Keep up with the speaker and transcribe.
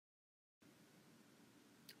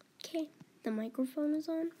Okay, the microphone is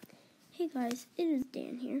on. Hey guys, it is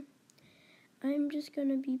Dan here. I'm just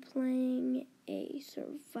gonna be playing a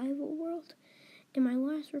survival world, and my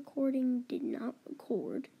last recording did not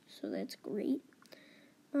record, so that's great.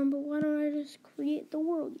 But why don't I just create the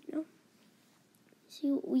world,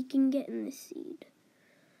 See what we can get in this seed.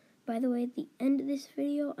 By the way, at the end of this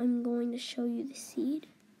video, I'm going to show you the seed.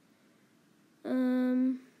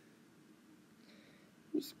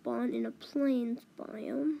 We spawn in a plains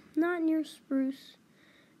biome, not near spruce.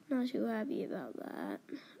 Not too happy about that.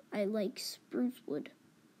 I like spruce wood.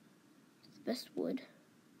 It's the best wood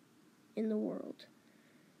in the world.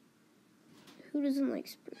 Who doesn't like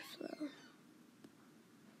spruce though?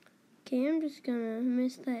 Okay, I'm just gonna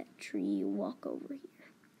miss that tree, walk over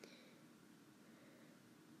here.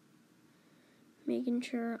 Making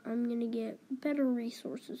sure I'm gonna get better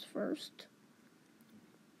resources first.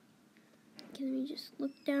 Okay, let me just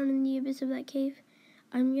look down in the abyss of that cave.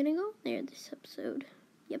 I'm gonna go there this episode.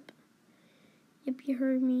 Yep, you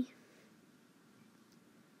heard me.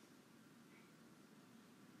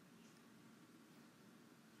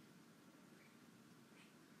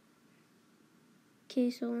 Okay,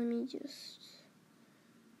 so let me just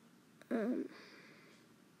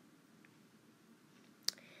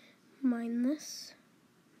mine this.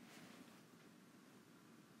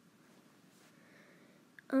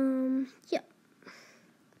 Yeah.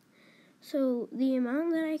 So the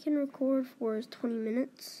amount that I can record for is 20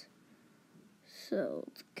 minutes. So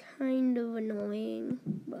it's kind of annoying,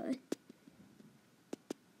 but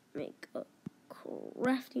make a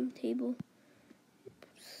crafting table.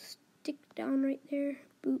 Stick down right there.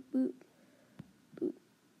 Boop, boop, boop.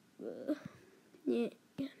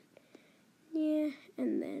 Yeah,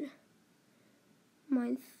 and then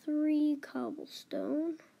mine 3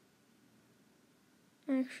 cobblestone.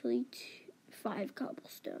 Actually, 5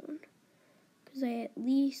 cobblestone. Because I at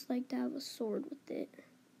least like to have a sword with it.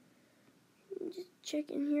 Just check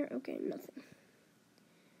in here. Okay, nothing.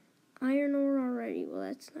 Iron ore already. Well,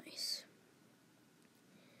 that's nice.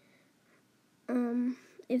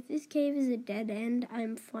 If this cave is a dead end,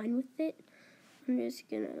 I'm fine with it. I'm just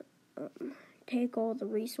gonna take all the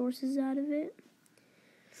resources out of it.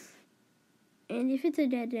 And if it's a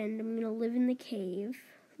dead end, I'm gonna live in the cave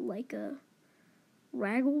like a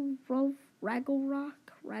Raggle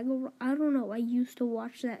Rock. I don't know. I used to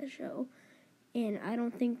watch that show, and I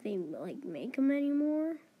don't think they make them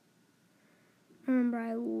anymore. I remember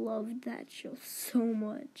I loved that show so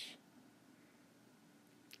much.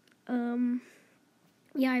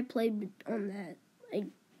 Yeah, I played on that. I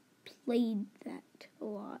played that a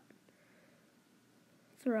lot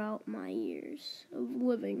throughout my years of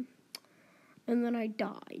living, and then I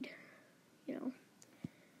died.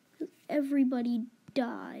 Everybody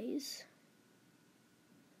dies.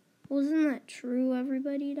 Wasn't that true?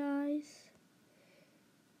 Everybody dies.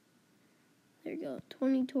 There you go.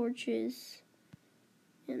 20 torches.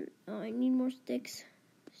 And I need more sticks.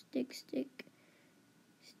 Stick.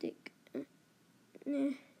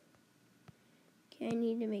 Okay, I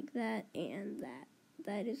need to make that and that.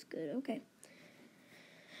 That is good. Okay.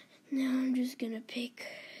 Now I'm just gonna pick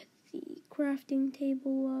the crafting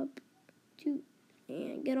table up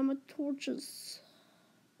and get on my torches.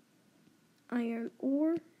 Iron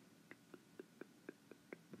ore.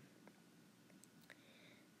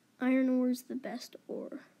 Iron ore is the best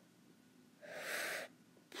ore.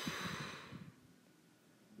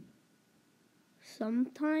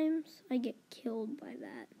 Sometimes I get killed by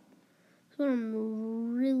that. So I'm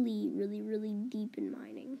really deep in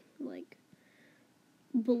mining. Like,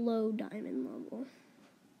 below diamond level.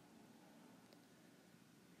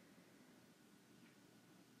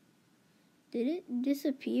 Did it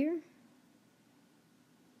disappear?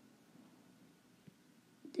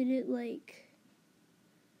 Did it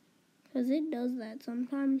because it does that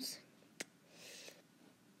sometimes.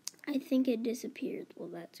 I think it disappeared. Well,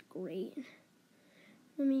 that's great.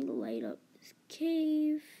 Let me light up this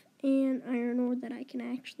cave and iron ore that I can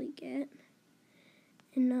actually get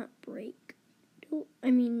and not break.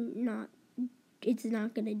 It's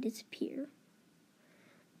not going to disappear.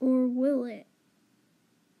 Or will it?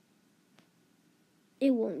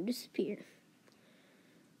 It won't disappear.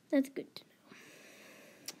 That's good to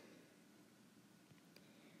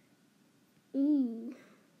know. Ooh.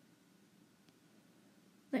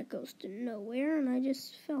 That goes to nowhere, and I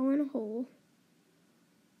just fell in a hole.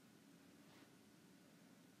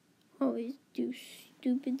 Always do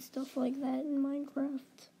stupid stuff like that in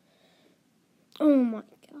Minecraft. Oh my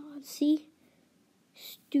god, see?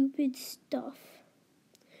 Stupid stuff.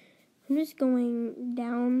 I'm just going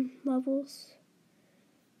down levels.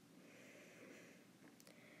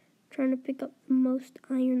 trying to pick up the most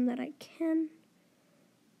iron that I can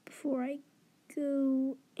before I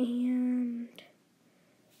go and,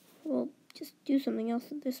 well, just do something else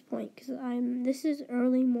at this point, because this is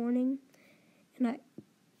early morning, and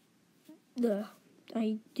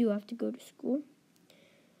I do have to go to school.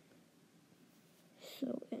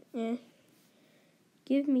 So,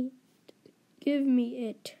 give me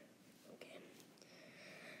it.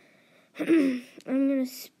 Okay. I'm gonna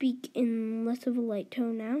speak in less of a light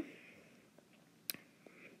tone now.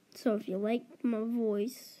 So if you like my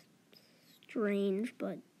voice, strange,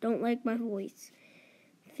 but don't like my voice,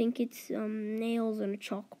 think it's nails on a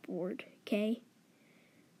chalkboard, okay?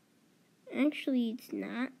 Actually, it's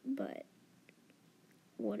not, but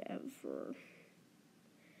whatever.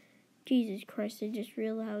 Jesus Christ, I just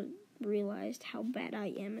realized how bad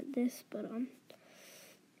I am at this, but,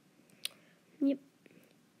 yep.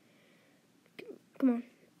 Come on.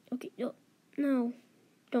 Okay, no,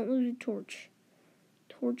 don't lose a torch.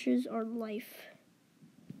 Torches are life.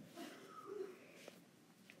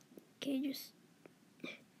 Okay,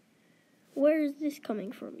 where is this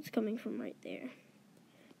coming from? It's coming from right there.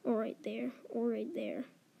 Or right there, or right there,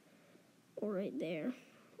 or right there,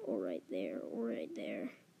 or right there, or right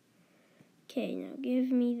there. Okay, now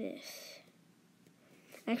give me this.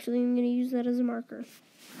 Actually, I'm going to use that as a marker.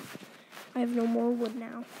 I have no more wood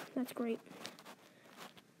now. That's great.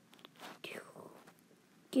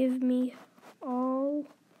 Give me all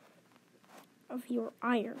of your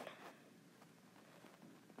iron.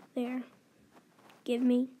 There. Give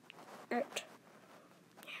me it.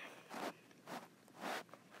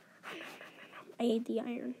 I ate the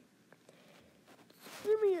iron.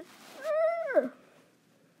 Give me it.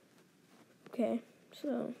 Okay,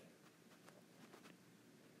 so.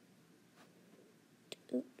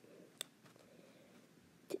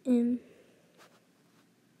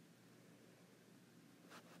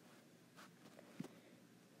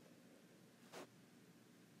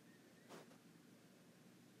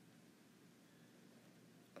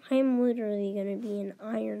 I'm literally going to be in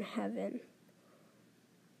iron heaven.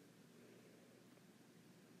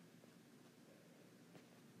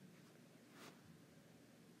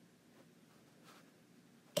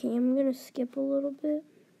 Okay, I'm going to skip a little bit.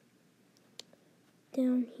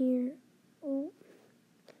 Down here. Oh.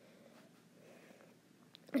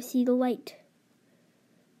 I see the light.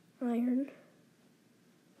 Iron.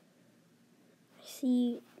 I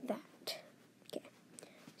see that. Okay.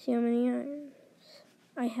 See how many irons?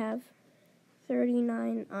 I have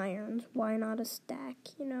 39 irons. Why not a stack,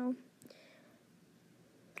 you know?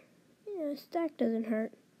 Yeah, a stack doesn't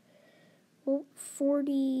hurt. Well,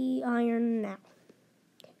 40 iron now.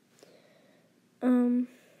 Okay.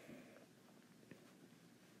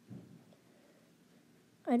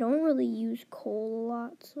 I don't really use coal a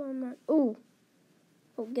lot, so I'm not... Oh,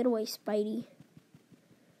 get away, Spidey.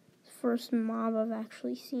 First mob I've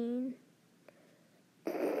actually seen.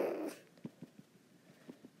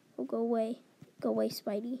 Oh, go away. Go away,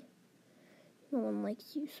 Spidey. No one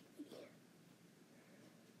likes you, Spidey.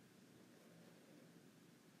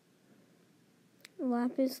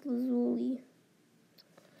 Lapis lazuli.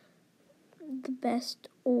 The best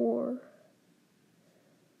ore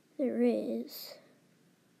there is.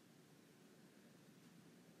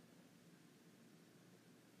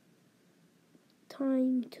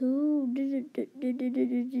 Time to...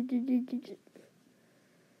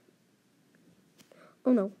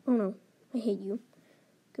 Oh no, I hate you.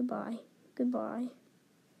 Goodbye.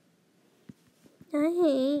 I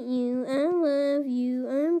hate you, I love you,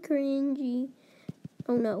 I'm cringy.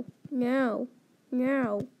 Oh no.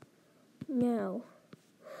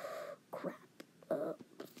 Crap.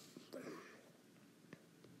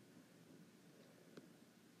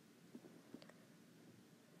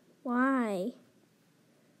 Why?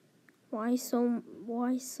 Why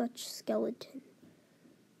such skeleton?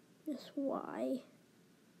 Just why?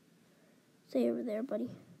 Stay over there, buddy.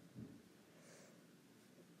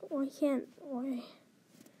 Why can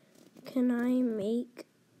I make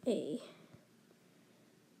a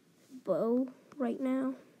bow right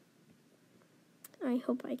now? I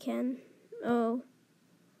hope I can. Oh.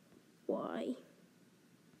 Why?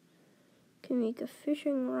 Can make a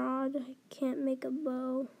fishing rod. I can't make a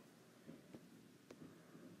bow.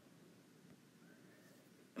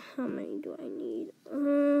 How many do I need?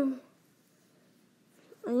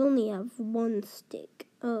 I only have one stick.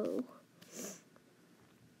 Oh.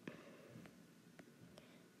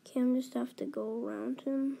 Okay, I'm just have to go around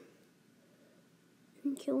him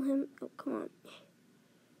and kill him. Oh, come on.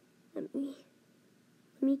 Let me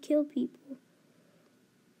kill people.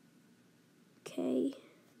 Okay.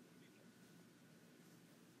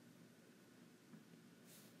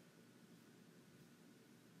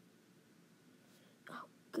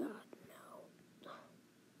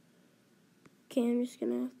 Okay, I'm just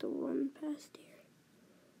gonna have to run past here.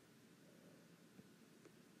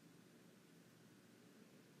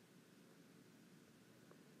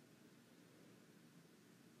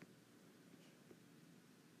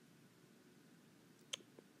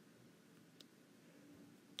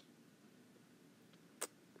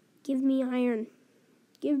 Give me iron.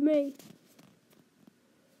 Give me.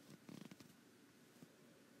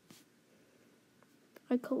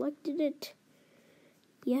 I collected it.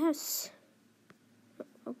 Yes.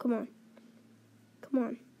 Oh, come on. Come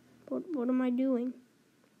on. What am I doing?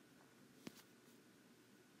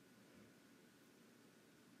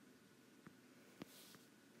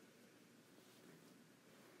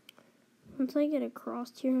 Once I get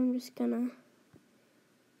across here, I'm just gonna...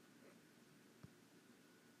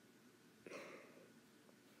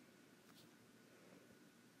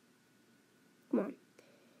 Come on.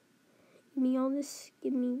 Give me all this.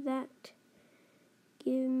 Give me that.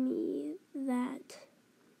 Give me that.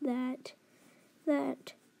 That.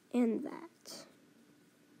 That. And that.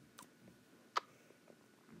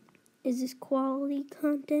 Is this quality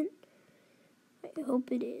content? I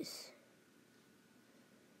hope it is.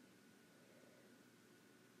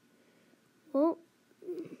 Oh.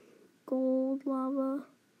 Gold, lava.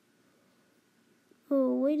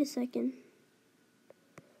 Oh, wait a second.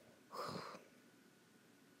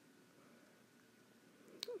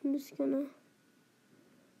 I'm just gonna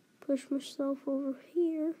push myself over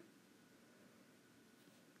here.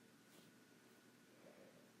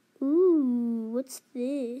 Ooh, what's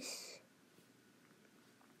this?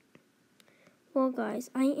 Well, guys,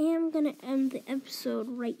 I am gonna end the episode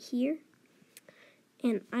right here,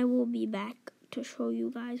 and I will be back to show you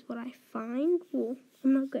guys what I find. Well,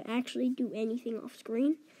 I'm not gonna actually do anything off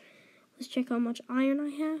screen. Let's check how much iron I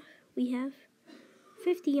have. We have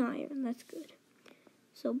 50 iron. That's good.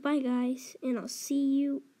 So, bye, guys, and I'll see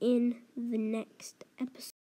you in the next episode.